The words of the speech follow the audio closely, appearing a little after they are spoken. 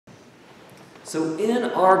So in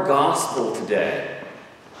our gospel today,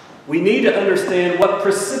 we need to understand what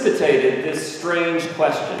precipitated this strange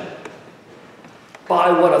question.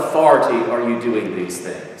 By what authority are you doing these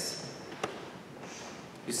things?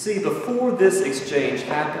 You see, before this exchange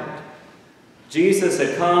happened, Jesus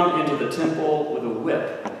had come into the temple with a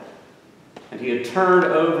whip, and he had turned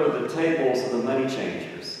over the tables of the money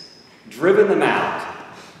changers, driven them out,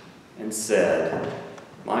 and said,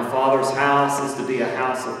 "My Father's house is to be a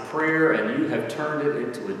house of prayer, and you have turned it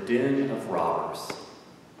into a den of robbers."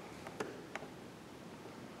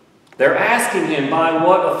 They're asking him by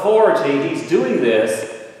what authority he's doing this,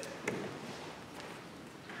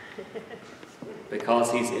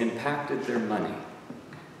 because he's impacted their money.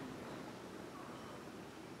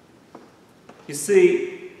 You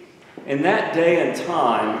see, in that day and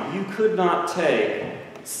time, you could not take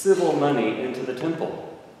civil money into the temple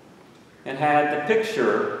and had the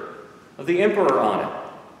picture of the emperor on it.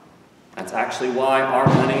 That's actually why our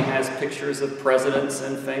money has pictures of presidents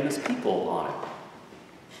and famous people on it.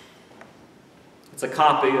 It's a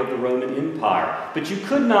copy of the Roman Empire. But you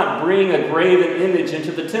could not bring a graven image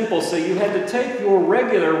into the temple, so you had to take your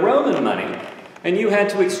regular Roman money and you had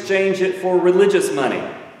to exchange it for religious money.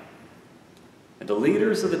 And the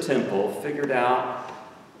leaders of the temple figured out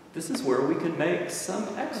this is where we could make some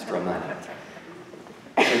extra money.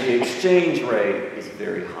 And the exchange rate is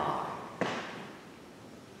very high.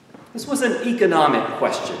 This was an economic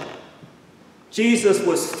question. Jesus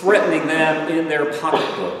was threatening them in their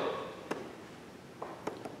pocketbook.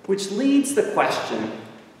 Which leads the question,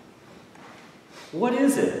 what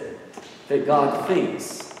is it that God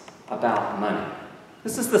thinks about money?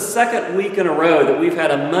 This is the second week in a row that we've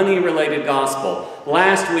had a money-related gospel.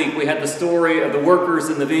 Last week we had the story of the workers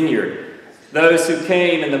in the vineyard. Those who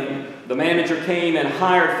came, and the manager came and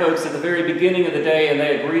hired folks at the very beginning of the day, and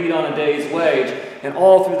they agreed on a day's wage. And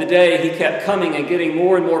all through the day he kept coming and getting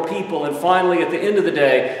more and more people. And finally at the end of the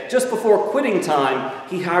day, just before quitting time,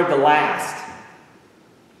 he hired the last.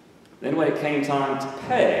 Then when it came time to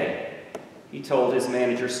pay, he told his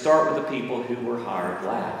manager, start with the people who were hired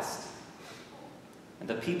last. And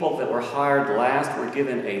the people that were hired last were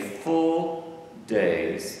given a full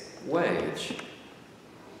day's wage.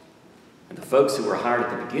 And the folks who were hired at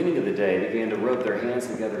the beginning of the day began to rub their hands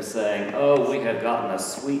together saying, "Oh, we have gotten a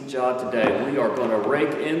sweet job today. We are going to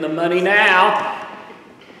rake in the money now."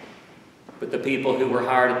 But the people who were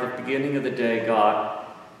hired at the beginning of the day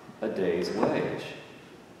got a day's wage.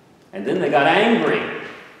 And then they got angry.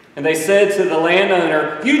 And they said to the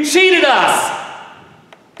landowner, "You cheated us!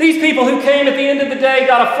 These people who came at the end of the day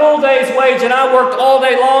got a full day's wage, and I worked all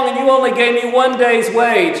day long, and you only gave me 1 day's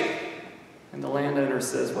wage." And the landowner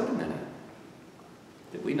says, "Wait a minute.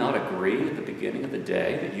 Did we not agree at the beginning of the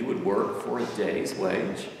day that you would work for a day's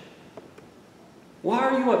wage? Why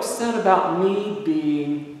are you upset about me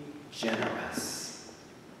being generous?"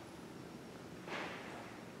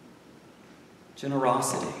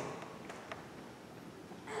 Generosity.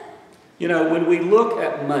 You know, when we look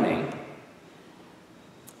at money,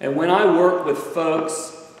 and when I work with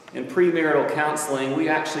folks in premarital counseling, we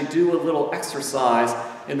actually do a little exercise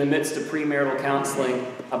in the midst of premarital counseling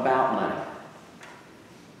about money.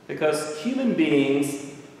 Because human beings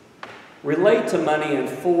relate to money in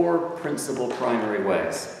 4 principal primary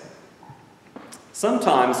ways.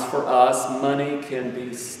 Sometimes for us, money can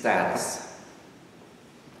be status.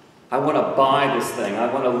 I want to buy this thing. I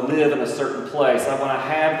want to live in a certain place. I want to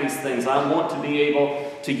have these things. I want to be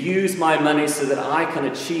able to use my money so that I can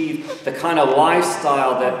achieve the kind of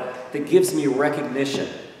lifestyle that gives me recognition.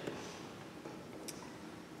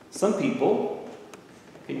 Some people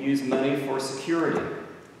can use money for security.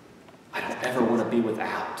 I don't ever want to be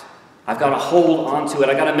without. I've got to hold on to it.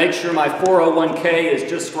 I've got to make sure my 401k is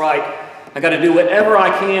just right. I've got to do whatever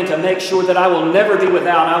I can to make sure that I will never be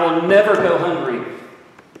without. I will never go hungry.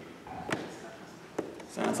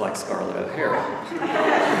 Sounds like Scarlett O'Hara.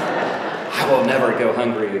 I will never go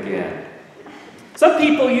hungry again. Some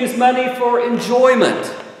people use money for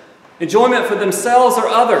enjoyment. Enjoyment for themselves or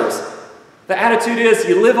others. The attitude is,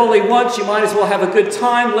 you live only once, you might as well have a good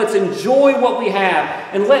time. Let's enjoy what we have,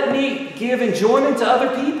 and let me give enjoyment to other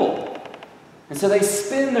people. And so they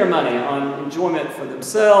spend their money on enjoyment for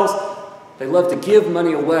themselves. They love to give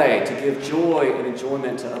money away, to give joy and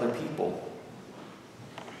enjoyment to other people.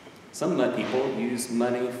 Some people use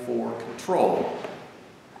money for control.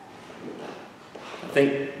 I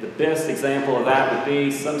think the best example of that would be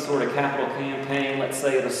some sort of capital campaign, let's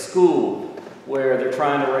say at a school, where they're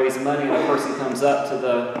trying to raise money and a person comes up to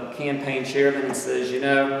the campaign chairman and says, "You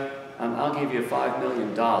know, I'll give you $5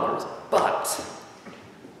 million, but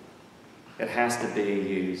it has to be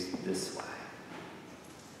used this way."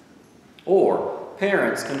 Or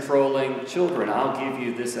parents controlling children. I'll give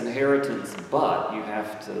you this inheritance, but you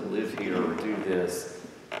have to live here or do this.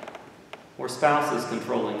 Or spouses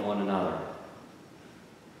controlling one another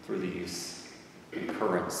through the use and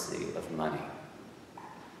currency of money.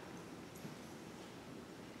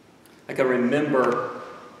 I can remember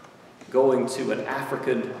going to an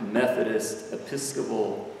African Methodist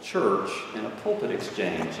Episcopal church in a pulpit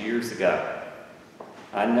exchange years ago.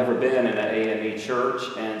 I'd never been in an AME church,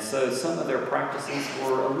 and so some of their practices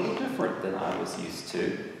were a little different than I was used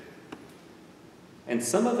to. And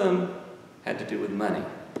some of them had to do with money.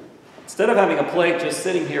 Instead of having a plate just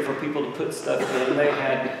sitting here for people to put stuff in, they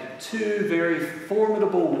had two very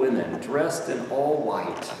formidable women dressed in all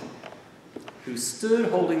white who stood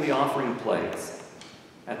holding the offering plates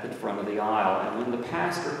at the front of the aisle. And when the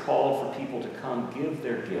pastor called for people to come give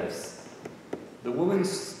their gifts, the women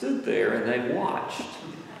stood there and they watched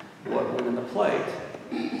what went in the plate.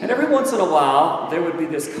 And every once in a while, there would be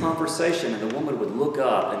this conversation, and the woman would look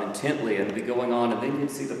up and intently and be going on, and then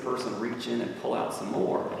you'd see the person reach in and pull out some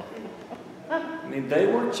more. I mean, they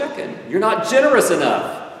were checking. You're not generous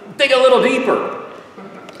enough. Dig a little deeper.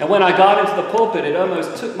 And when I got into the pulpit, it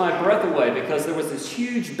almost took my breath away because there was this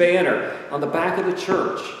huge banner on the back of the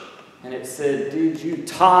church. And it said, "Did you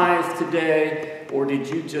tithe today, or did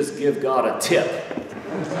you just give God a tip?"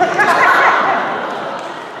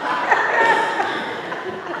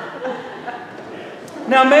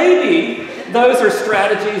 Now maybe those are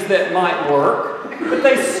strategies that might work, but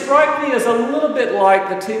they strike me as a little bit like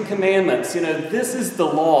the Ten Commandments. You know, this is the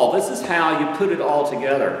law. This is how you put it all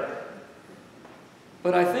together.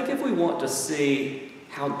 But I think if we want to see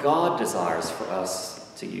how God desires for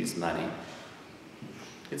us to use money,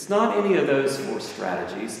 it's not any of those four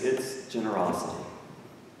strategies, it's generosity.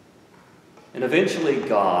 And eventually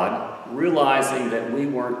God, realizing that we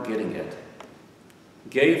weren't getting it,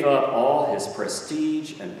 gave up all his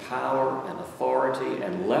prestige and power and authority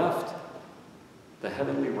and left the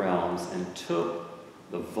heavenly realms and took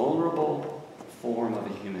the vulnerable form of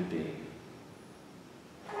a human being.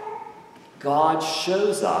 God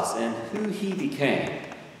shows us in who he became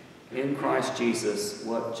in Christ Jesus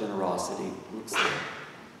what generosity looks like.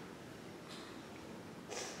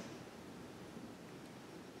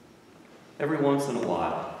 Every once in a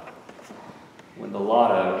while, when the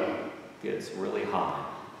lotto gets really high,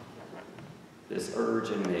 this urge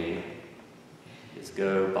in me is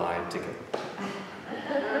go buy a ticket.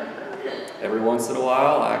 Every once in a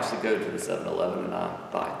while, I actually go to the 7-Eleven and I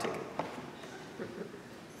buy a ticket.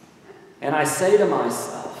 And I say to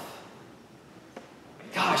myself,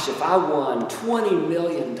 gosh, if I won $20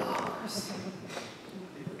 million,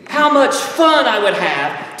 how much fun I would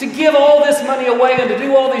have to give all this money away and to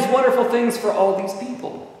do all these wonderful things for all these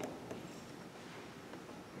people.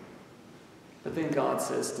 But then God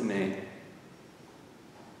says to me,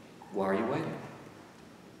 why are you waiting?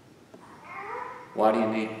 Why do you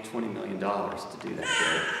need $20 million to do that,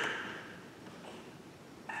 Derek?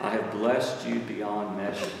 I have blessed you beyond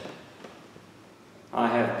measure. I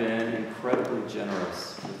have been incredibly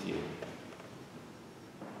generous with you.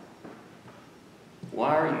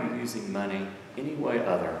 Why are you using money any way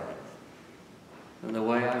other than the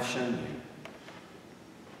way I've shown you?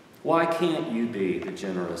 Why can't you be the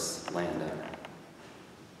generous landowner?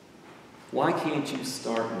 Why can't you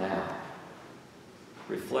start now,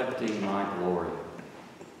 reflecting my glory,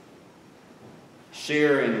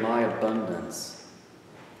 sharing my abundance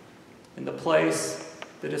in the place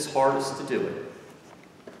that is hardest to do it,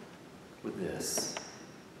 with this?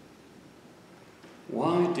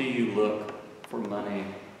 Why do you look for money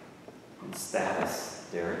and status,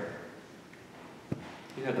 Derek?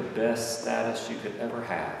 You have the best status you could ever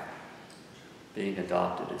have, being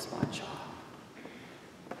adopted as my child.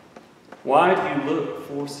 Why do you look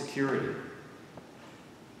for security?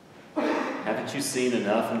 Haven't you seen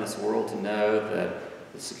enough in this world to know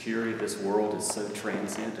that the security of this world is so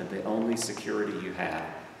transient, and the only security you have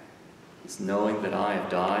is knowing that I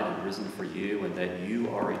have died and risen for you, and that you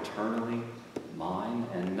are eternally mine,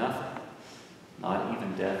 and nothing, not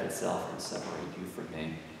even death itself, can separate you from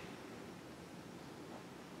me?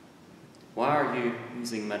 Why are you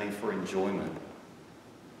using money for enjoyment?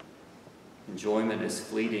 Enjoyment is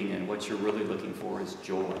fleeting, and what you're really looking for is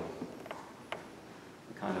joy.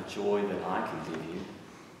 The kind of joy that I can give you.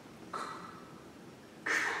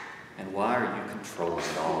 And why are you controlling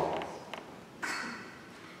it all?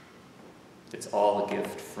 It's all a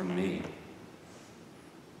gift from me.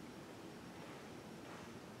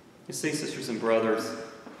 You see, sisters and brothers,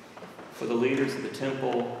 for the leaders of the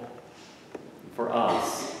temple, for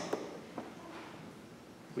us,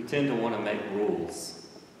 we tend to want to make rules.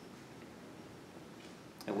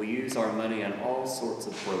 And we use our money in all sorts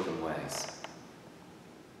of broken ways.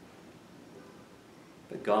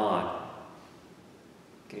 But God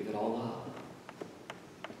gave it all up.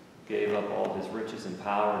 Gave up all his riches and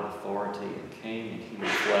power and authority and came in human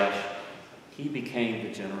flesh. He became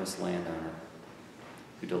the generous landowner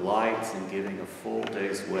who delights in giving a full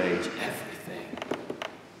day's wage, everything,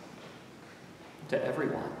 to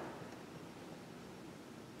everyone.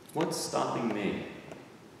 What's stopping me?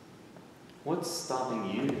 What's stopping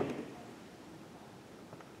you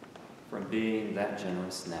from being that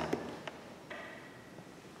generous now?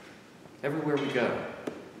 Everywhere we go,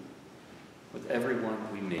 with everyone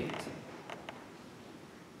we meet.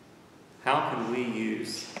 How can we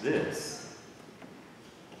use this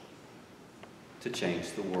to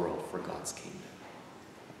change the world for God's kingdom?